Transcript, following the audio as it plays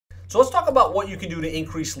So let's talk about what you can do to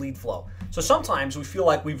increase lead flow. So sometimes we feel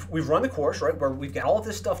like we've run the course, right, where we've got all of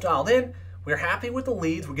this stuff dialed in, we're happy with the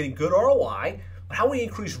leads, we're getting good ROI, but how do we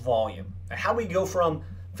increase volume? How do we go from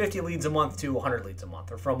 50 leads a month to 100 leads a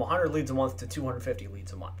month, or from 100 leads a month to 250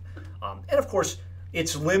 leads a month? And of course,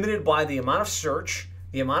 it's limited by the amount of search,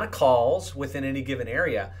 the amount of calls within any given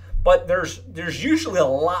area, but there's usually a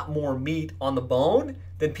lot more meat on the bone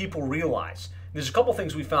than people realize. There's a couple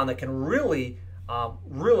things we found that can really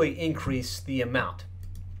increase the amount.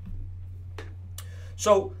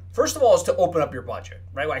 So first of all is to open up your budget,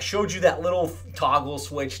 right? I showed you that little toggle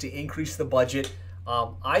switch to increase the budget.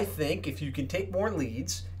 I think if you can take more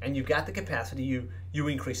leads and you've got the capacity, you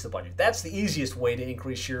increase the budget. That's the easiest way to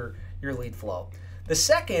increase your lead flow. The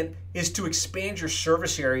second is to expand your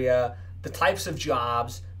service area, the types of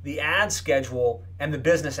jobs, the ad schedule, and the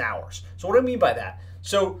business hours. So what do I mean by that?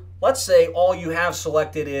 So let's say all you have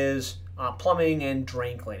selected is plumbing and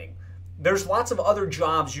drain cleaning. There's lots of other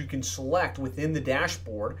jobs you can select within the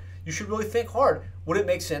dashboard. You should really think hard. Would it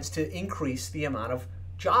make sense to increase the amount of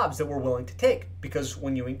jobs that we're willing to take? Because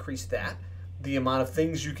when you increase that, the amount of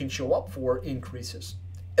things you can show up for increases,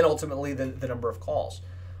 and ultimately the number of calls.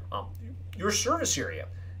 Your service area.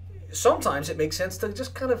 Sometimes it makes sense to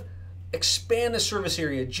just kind of expand the service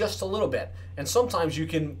area just a little bit, and sometimes you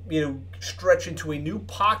can stretch into a new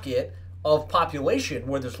pocket of population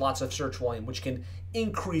where there's lots of search volume, which can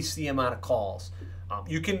increase the amount of calls.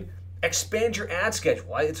 You can expand your ad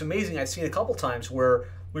schedule. It's amazing. I've seen a couple times where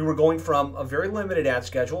we were going from a very limited ad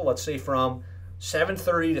schedule, let's say from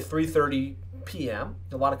 7:30 to 3:30 p.m.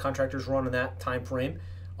 A lot of contractors run in that time frame.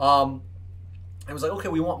 It was like, okay,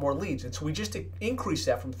 we want more leads, and so we just increased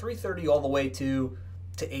that from 3:30 all the way to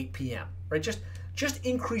 8 p.m. Right? Just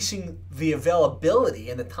increasing the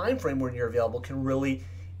availability and the time frame when you're available can really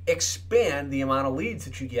expand the amount of leads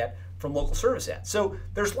that you get from local service ads. So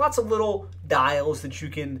there's lots of little dials that you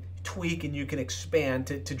can tweak and you can expand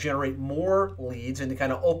to generate more leads and to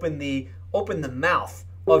kind of open the mouth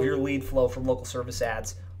of your lead flow from local service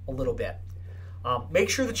ads a little bit. Make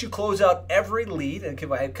sure that you close out every lead, and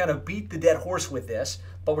I kind of beat the dead horse with this,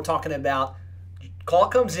 but we're talking about call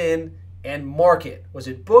comes in and mark it. Was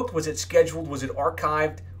it booked? Was it scheduled? Was it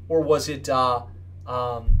archived? Or was it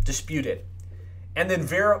disputed? And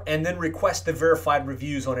then request the verified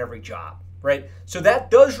reviews on every job, right? So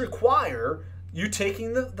that does require you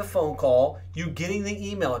taking the phone call, you getting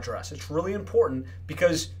the email address. It's really important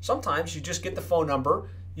because sometimes you just get the phone number,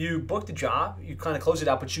 you book the job, you kind of close it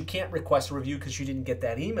out, but you can't request a review because you didn't get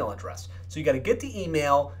that email address. So you got to get the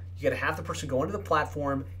email, you got to have the person go into the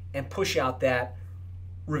platform and push out that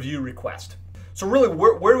review request. So really,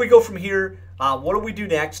 where do we go from here? What do we do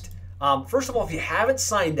next? First of all, if you haven't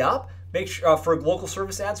signed up, make sure for local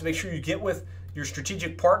service ads, make sure you get with your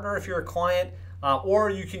strategic partner if you're a client, or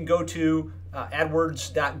you can go to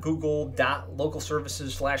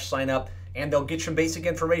adwords.google.localservices/signup, and they'll get some basic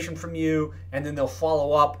information from you, and then they'll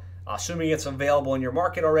follow up, assuming it's available in your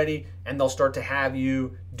market already, and they'll start to have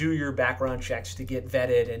you do your background checks to get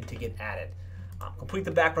vetted and to get added. Complete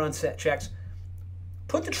the background checks.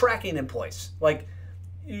 Put the tracking in place. Like,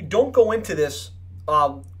 you don't go into this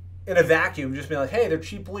in a vacuum, just be like, hey, they're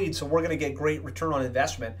cheap leads, so we're going to get great return on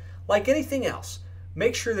investment. Like anything else,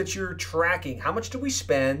 make sure that you're tracking how much did we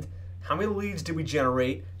spend, how many leads did we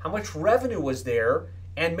generate, how much revenue was there,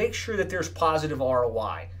 and make sure that there's positive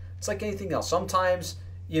ROI. It's like anything else. Sometimes,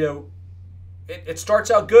 it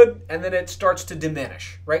starts out good and then it starts to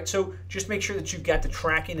diminish, right? So just make sure that you've got the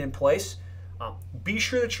tracking in place. Be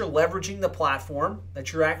sure that you're leveraging the platform,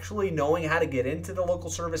 that you're actually knowing how to get into the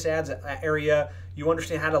local service ads area. You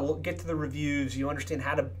understand how to get to the reviews. You understand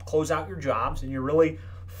how to close out your jobs, and you're really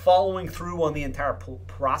following through on the entire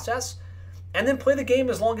process. And then play the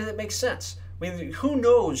game as long as it makes sense. I mean, who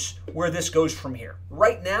knows where this goes from here?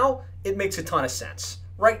 Right now, it makes a ton of sense.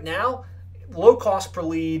 Right now, low cost per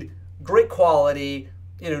lead, great quality,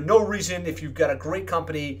 no reason if you've got a great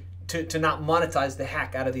company to not monetize the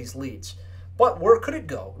heck out of these leads. But where could it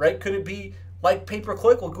go, right? Could it be like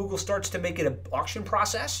pay-per-click? Well, Google starts to make it an auction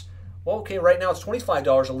process. Well, okay, right now it's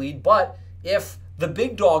 $25 a lead, but if the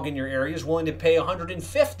big dog in your area is willing to pay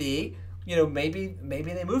 $150,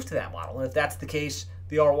 maybe they move to that model. And if that's the case,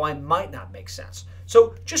 the ROI might not make sense.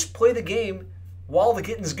 So just play the game while the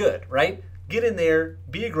getting's good, right? Get in there,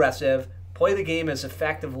 be aggressive, play the game as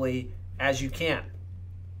effectively as you can.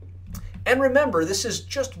 And remember, this is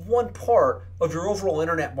just one part of your overall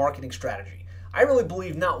internet marketing strategy. I really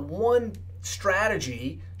believe not one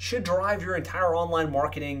strategy should drive your entire online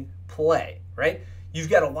marketing play, right? you've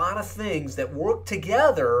got a lot of things that work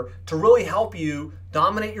together to really help you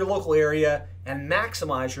dominate your local area and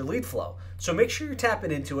maximize your lead flow. So make sure you're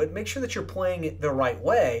tapping into it, make sure that you're playing it the right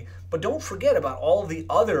way, but don't forget about all of the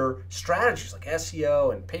other strategies like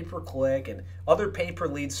SEO and pay-per-click and other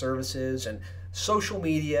pay-per-lead services and social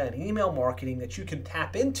media and email marketing that you can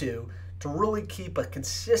tap into to really keep a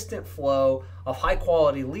consistent flow of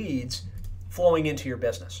high-quality leads flowing into your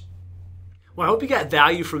business. Well, I hope you got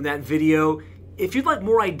value from that video. If you'd like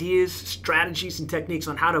more ideas, strategies, and techniques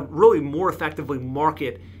on how to really more effectively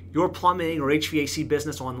market your plumbing or HVAC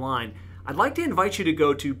business online, I'd like to invite you to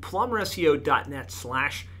go to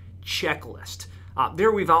plumberseo.net/checklist.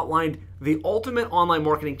 There we've outlined the ultimate online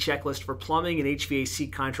marketing checklist for plumbing and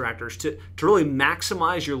HVAC contractors to really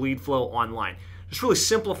maximize your lead flow online. This really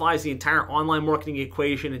simplifies the entire online marketing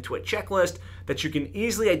equation into a checklist that you can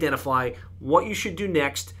easily identify what you should do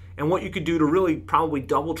next and what you could do to really probably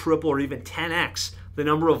double, triple, or even 10x the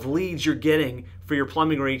number of leads you're getting for your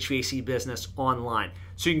plumbing or HVAC business online.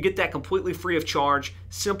 So you can get that completely free of charge,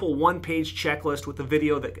 simple one-page checklist with a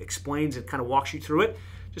video that explains and kind of walks you through it.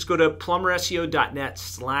 Just go to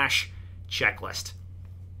plumberseo.net/checklist.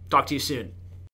 Talk to you soon.